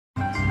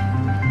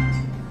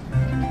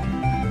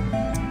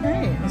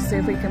see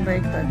if we can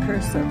break the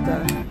curse of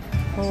the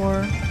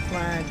 4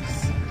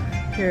 flags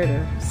here at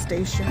a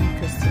station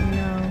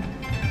casino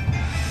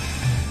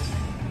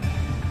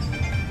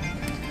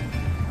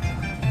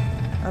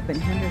up in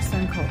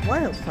Henderson called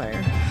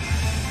WILDFIRE.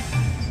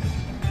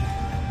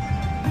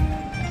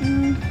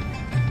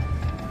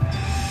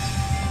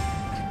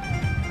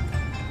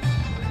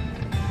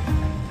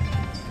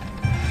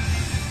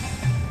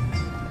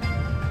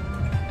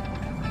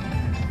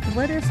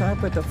 What is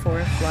up with the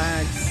 4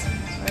 flags?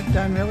 I've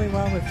done really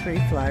well with 3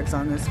 flags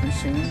on this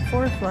machine.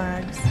 4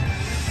 flags.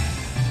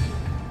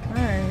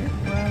 Alright,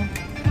 well.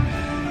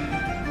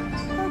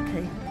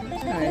 Okay.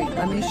 Alright,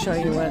 let me show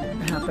you what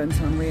happens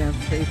when we have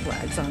 3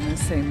 flags on the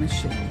same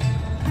machine.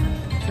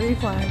 3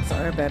 flags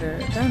are better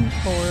than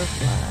 4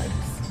 flags.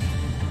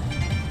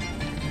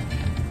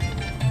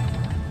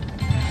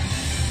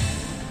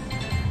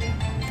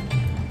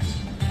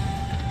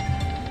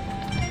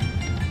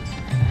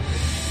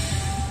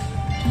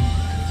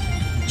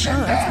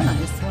 Oh, that's a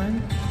nice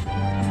one.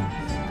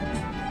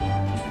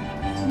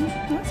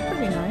 That's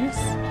pretty nice.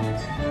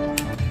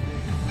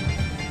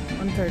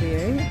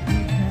 138. Okay.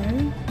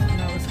 And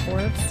that was 4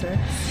 of 6.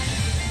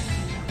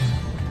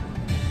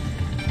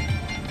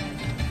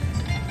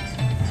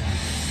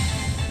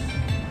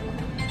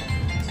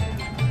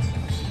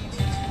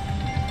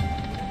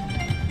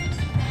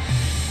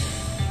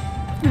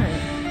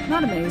 Alright.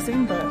 Not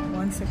amazing, but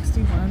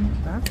 161.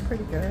 That's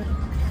pretty good.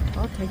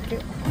 I'll take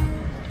it.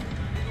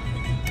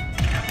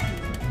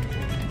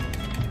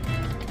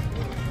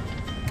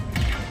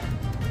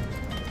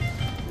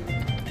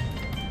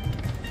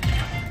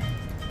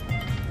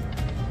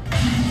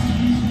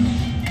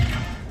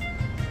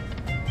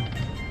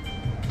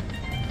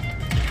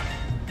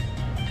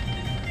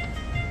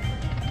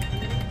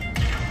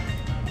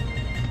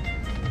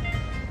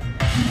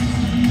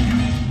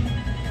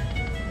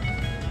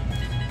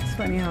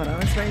 Funny how it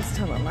always waits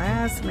till the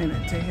last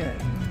minute to hit.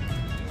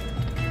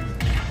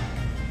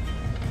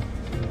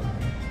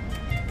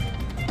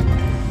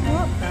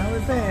 Oh, that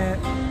was it.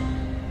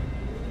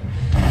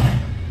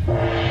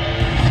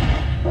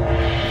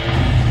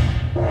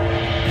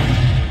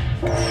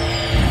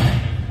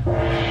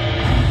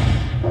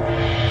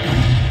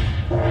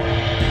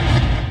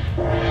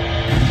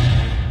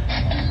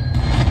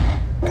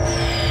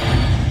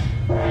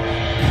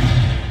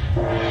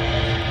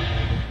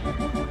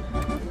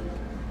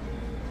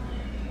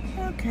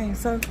 Okay,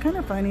 so it's kind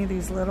of funny,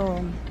 these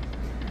little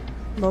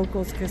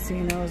locals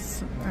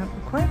casinos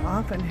quite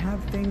often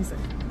have things that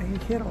they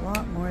hit a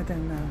lot more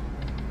than,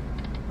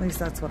 at least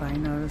that's what I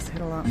noticed,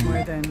 hit a lot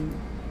more than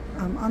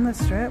on the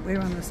strip. We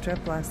were on the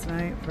strip last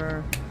night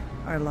for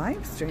our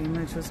live stream,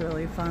 which was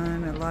really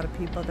fun. A lot of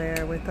people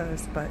there with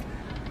us, but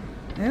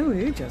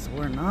we just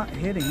were not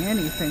hitting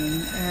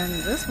anything. And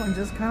this one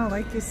just kind of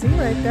like you see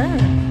right there,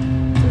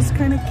 just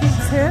kind of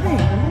keeps hitting.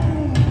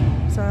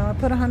 So I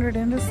put 100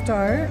 in to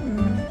start, and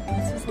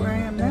this is where I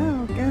am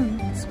now. Again,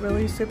 it's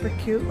really super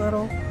cute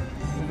little,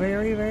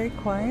 very, very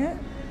quiet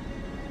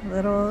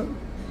little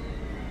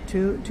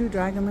two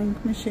Dragon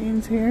Link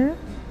machines here.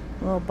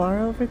 A little bar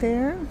over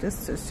there,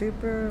 just a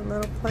super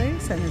little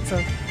place, and it's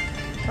a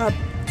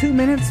 2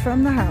 minutes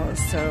from the house,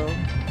 so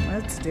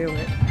let's do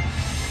it.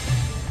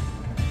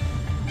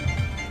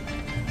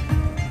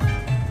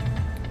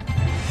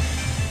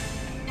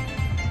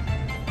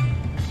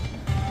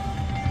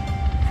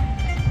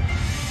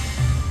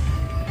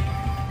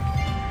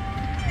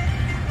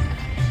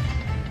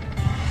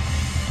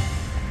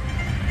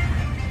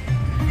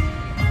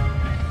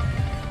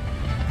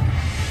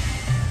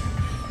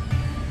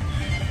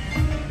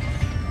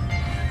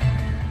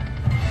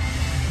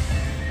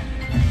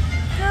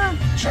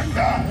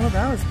 Well,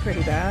 that was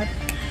pretty bad.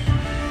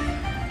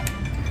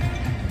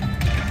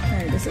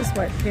 Hey, this is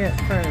what hit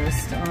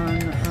first on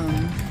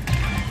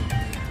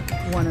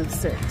 1 of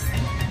 6.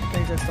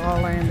 They just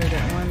all landed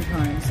at one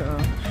time, so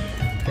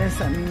I guess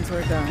that means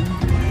we're done.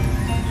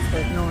 That's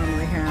what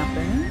normally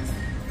happens.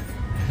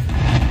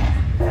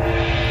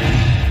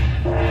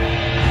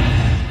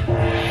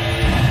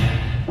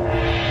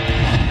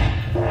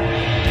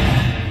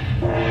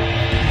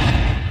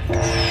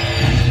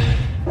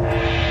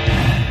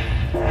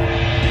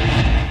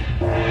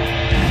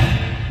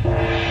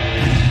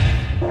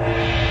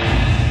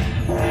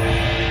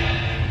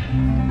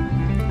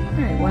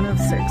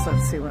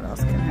 Let's see what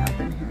else can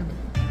happen here.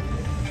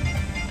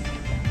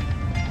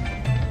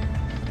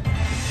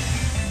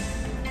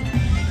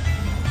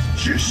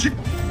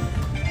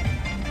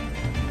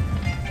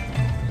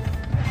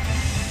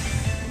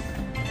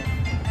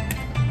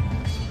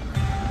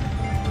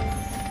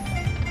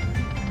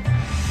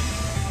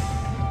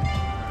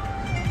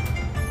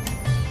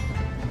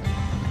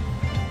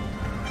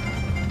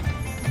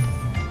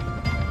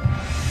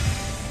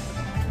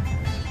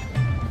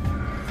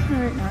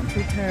 Alright, not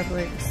too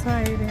terribly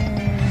exciting.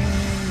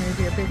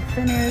 Maybe a big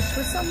finish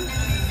with some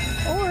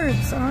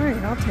orbs. Alright,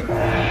 I'll take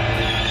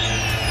that.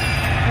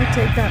 I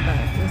take that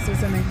back. This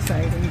is an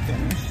exciting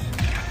finish.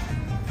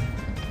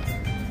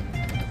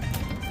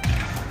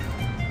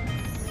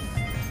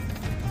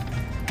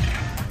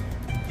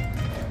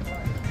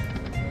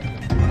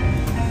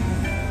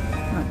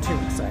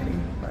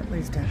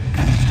 He's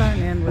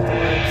starting in with the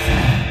words.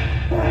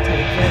 I'll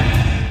take it.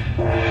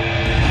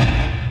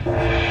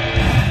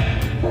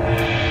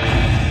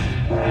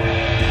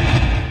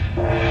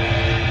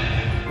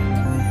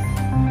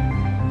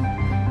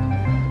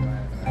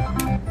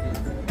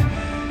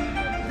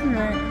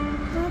 Alright,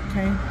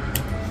 okay.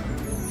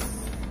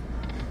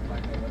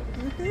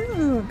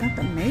 Woohoo, got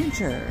the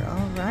major.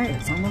 Alright,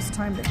 it's almost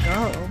time to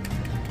go.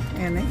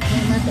 And it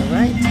came at the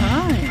right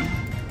time.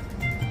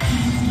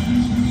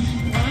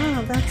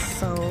 Wow, that's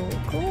so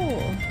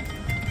cool.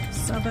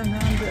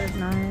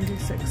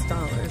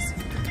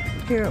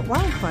 $796 here at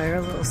Wildfire,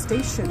 a little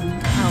station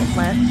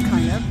outlet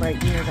kind of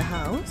right near the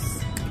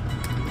house.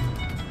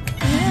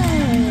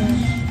 Yay!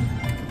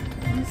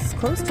 It's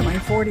close to my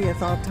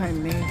 40th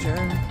all-time major,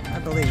 I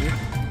believe.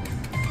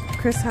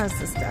 Chris has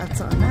the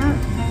stats on that.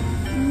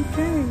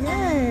 Okay,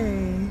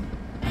 yay!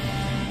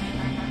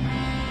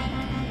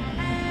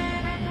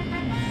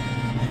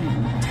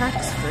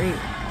 Tax-free.